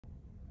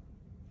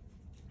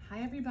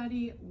Hi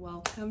everybody,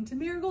 welcome to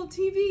Marigold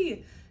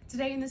TV.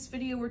 Today in this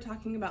video we're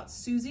talking about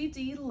Suzy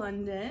D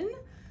London,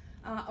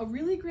 a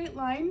really great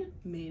line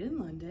made in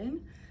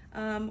London.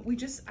 We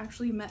just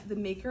actually met the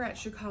maker at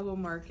Chicago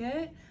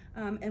Market,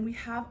 and we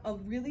have a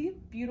really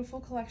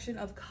beautiful collection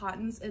of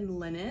cottons and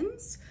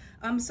linens.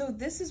 So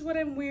this is what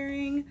I'm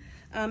wearing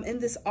in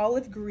this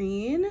olive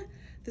green,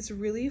 this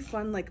really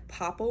fun like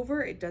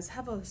popover. It does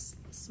have a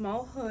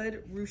small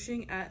hood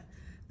ruching at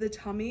the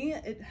tummy.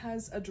 It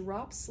has a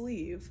drop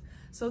sleeve.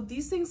 So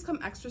these things come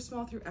extra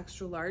small through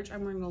extra large.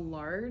 I'm wearing a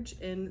large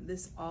in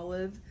this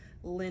olive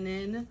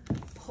linen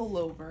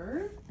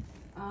pullover,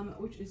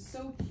 which is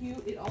so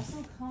cute. It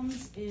also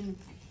comes in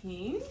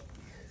pink.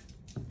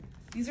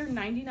 These are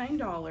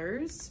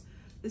 $99.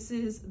 This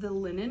is the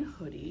linen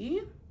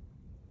hoodie.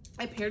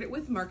 I paired it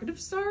with Market of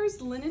Stars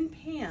linen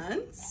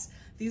pants.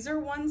 These are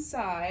one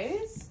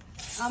size.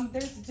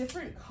 There's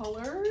different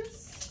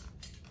colors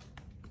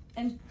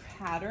and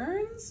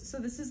patterns. So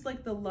this is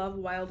like the Love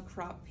Wild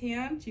crop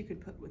pant you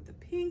could put with the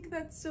pink.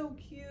 That's so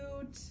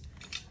cute.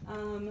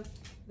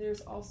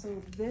 There's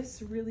also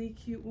this really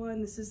cute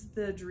one. This is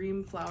the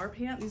Dream Flower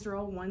pant. These are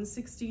all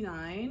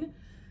 $169.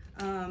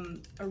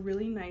 A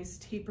really nice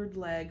tapered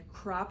leg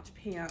cropped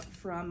pant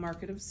from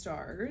Market of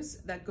Stars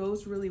that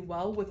goes really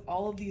well with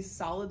all of these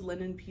solid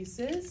linen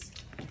pieces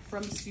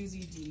from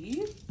Suzy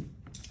D.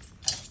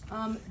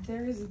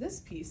 There is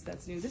this piece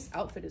that's new. This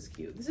outfit is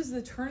cute. This is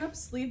the turn-up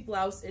sleeve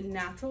blouse in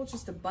natural,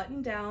 just a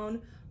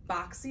button-down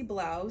boxy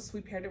blouse.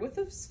 We paired it with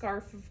a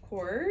scarf, of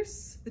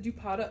course, the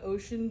Dupada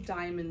Ocean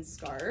Diamond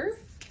scarf.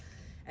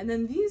 And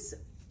then these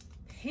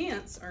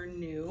pants are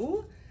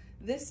new.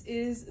 This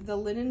is the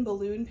linen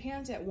balloon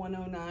pant at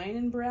 $109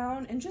 in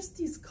brown. And just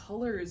these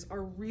colors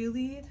are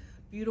really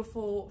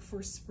beautiful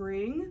for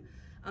spring.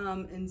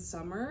 In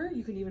summer.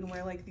 You can even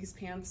wear like these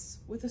pants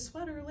with a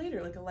sweater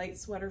later, like a light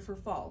sweater for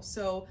fall.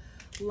 So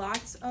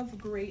lots of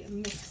great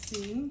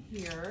mixing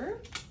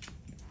here.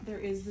 There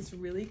is this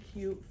really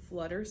cute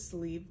flutter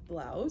sleeve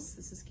blouse.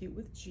 This is cute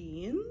with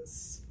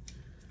jeans.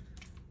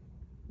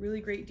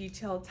 Really great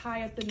detailed tie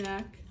at the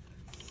neck.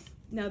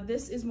 Now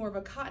this is more of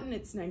a cotton,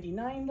 it's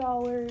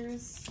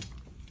 $99.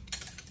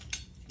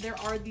 There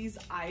are these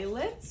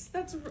eyelets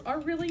that are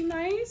really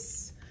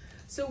nice.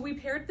 So we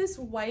paired this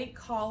white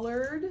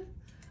collared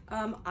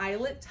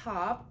eyelet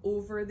top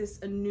over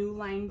this New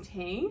Line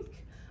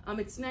tank.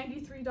 It's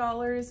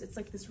 $93. It's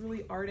like this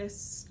really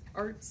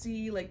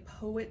artsy, like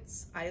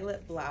poet's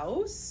eyelet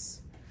blouse.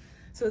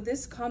 So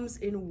this comes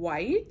in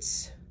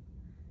white.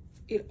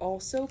 It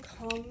also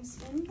comes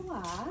in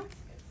black,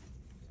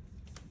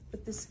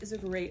 but this is a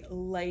great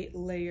light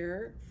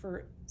layer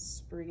for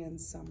spring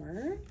and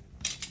summer.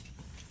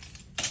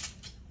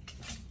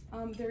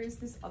 There is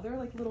this other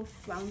like little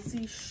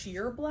flouncy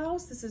sheer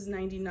blouse. This is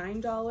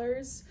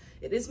 $99.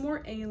 It is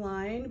more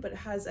A-line, but it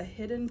has a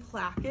hidden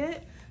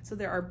placket. So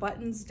there are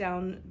buttons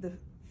down the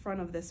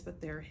front of this,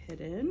 but they're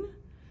hidden.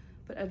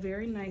 But a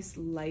very nice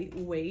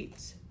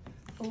lightweight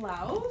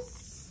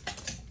blouse.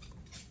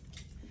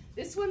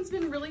 This one's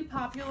been really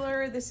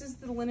popular. This is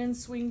the linen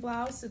swing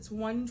blouse. It's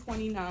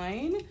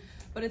 $129,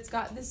 but it's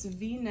got this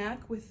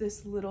V-neck with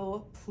this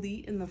little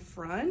pleat in the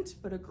front,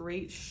 but a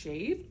great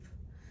shape.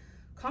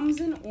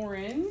 Comes in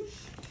orange,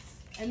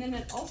 and then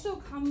it also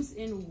comes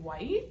in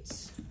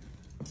white.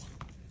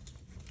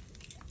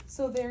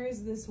 So there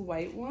is this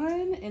white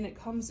one, and it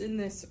comes in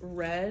this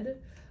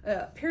red,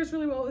 pairs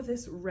really well with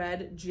this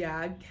red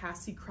Jag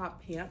Cassie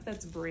crop pant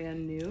that's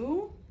brand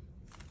new.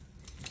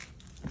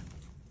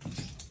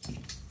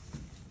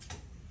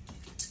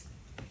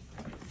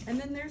 And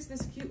then there's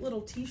this cute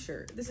little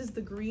t-shirt. This is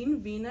the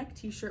green V-neck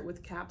t-shirt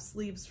with cap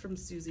sleeves from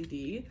Suzy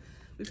D.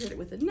 We paired it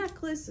with a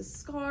necklace, a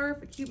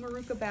scarf, a cute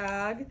Maruca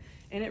bag,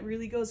 and it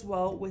really goes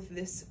well with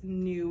this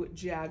new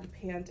Jag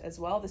pant as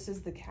well. This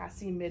is the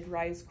Cassie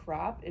mid-rise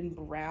crop in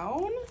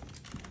brown.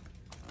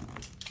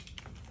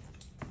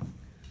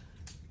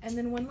 And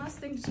then one last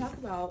thing to talk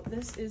about,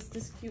 this is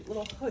this cute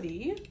little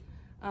hoodie.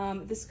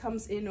 This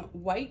comes in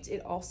white.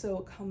 It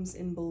also comes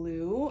in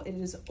blue. It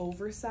is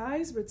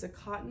oversized, but it's a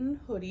cotton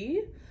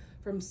hoodie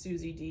from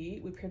Suzy D.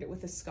 We paired it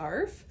with a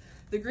scarf.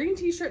 The green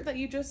t-shirt that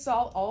you just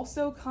saw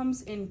also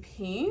comes in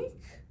pink,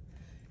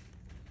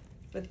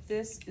 but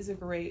this is a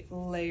great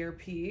layer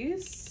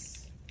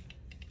piece.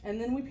 And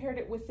then we paired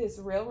it with this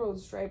railroad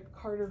stripe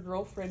Carter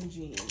girlfriend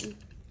jean.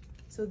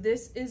 So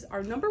this is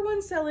our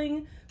 ¡1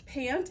 selling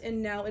pant,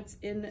 and now it's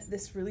in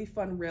this really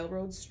fun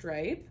railroad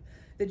stripe.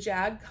 The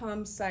Jag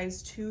comes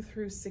size 2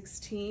 through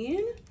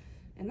 16,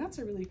 and that's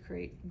a really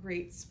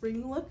great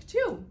spring look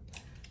too.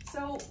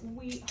 So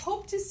we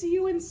hope to see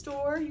you in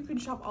store. You can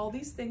shop all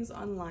these things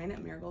online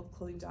at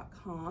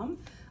marigoldclothing.com.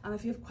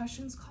 If you have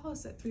questions, call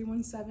us at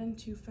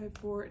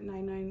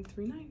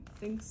 317-254-9939.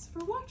 Thanks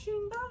for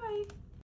watching. Bye.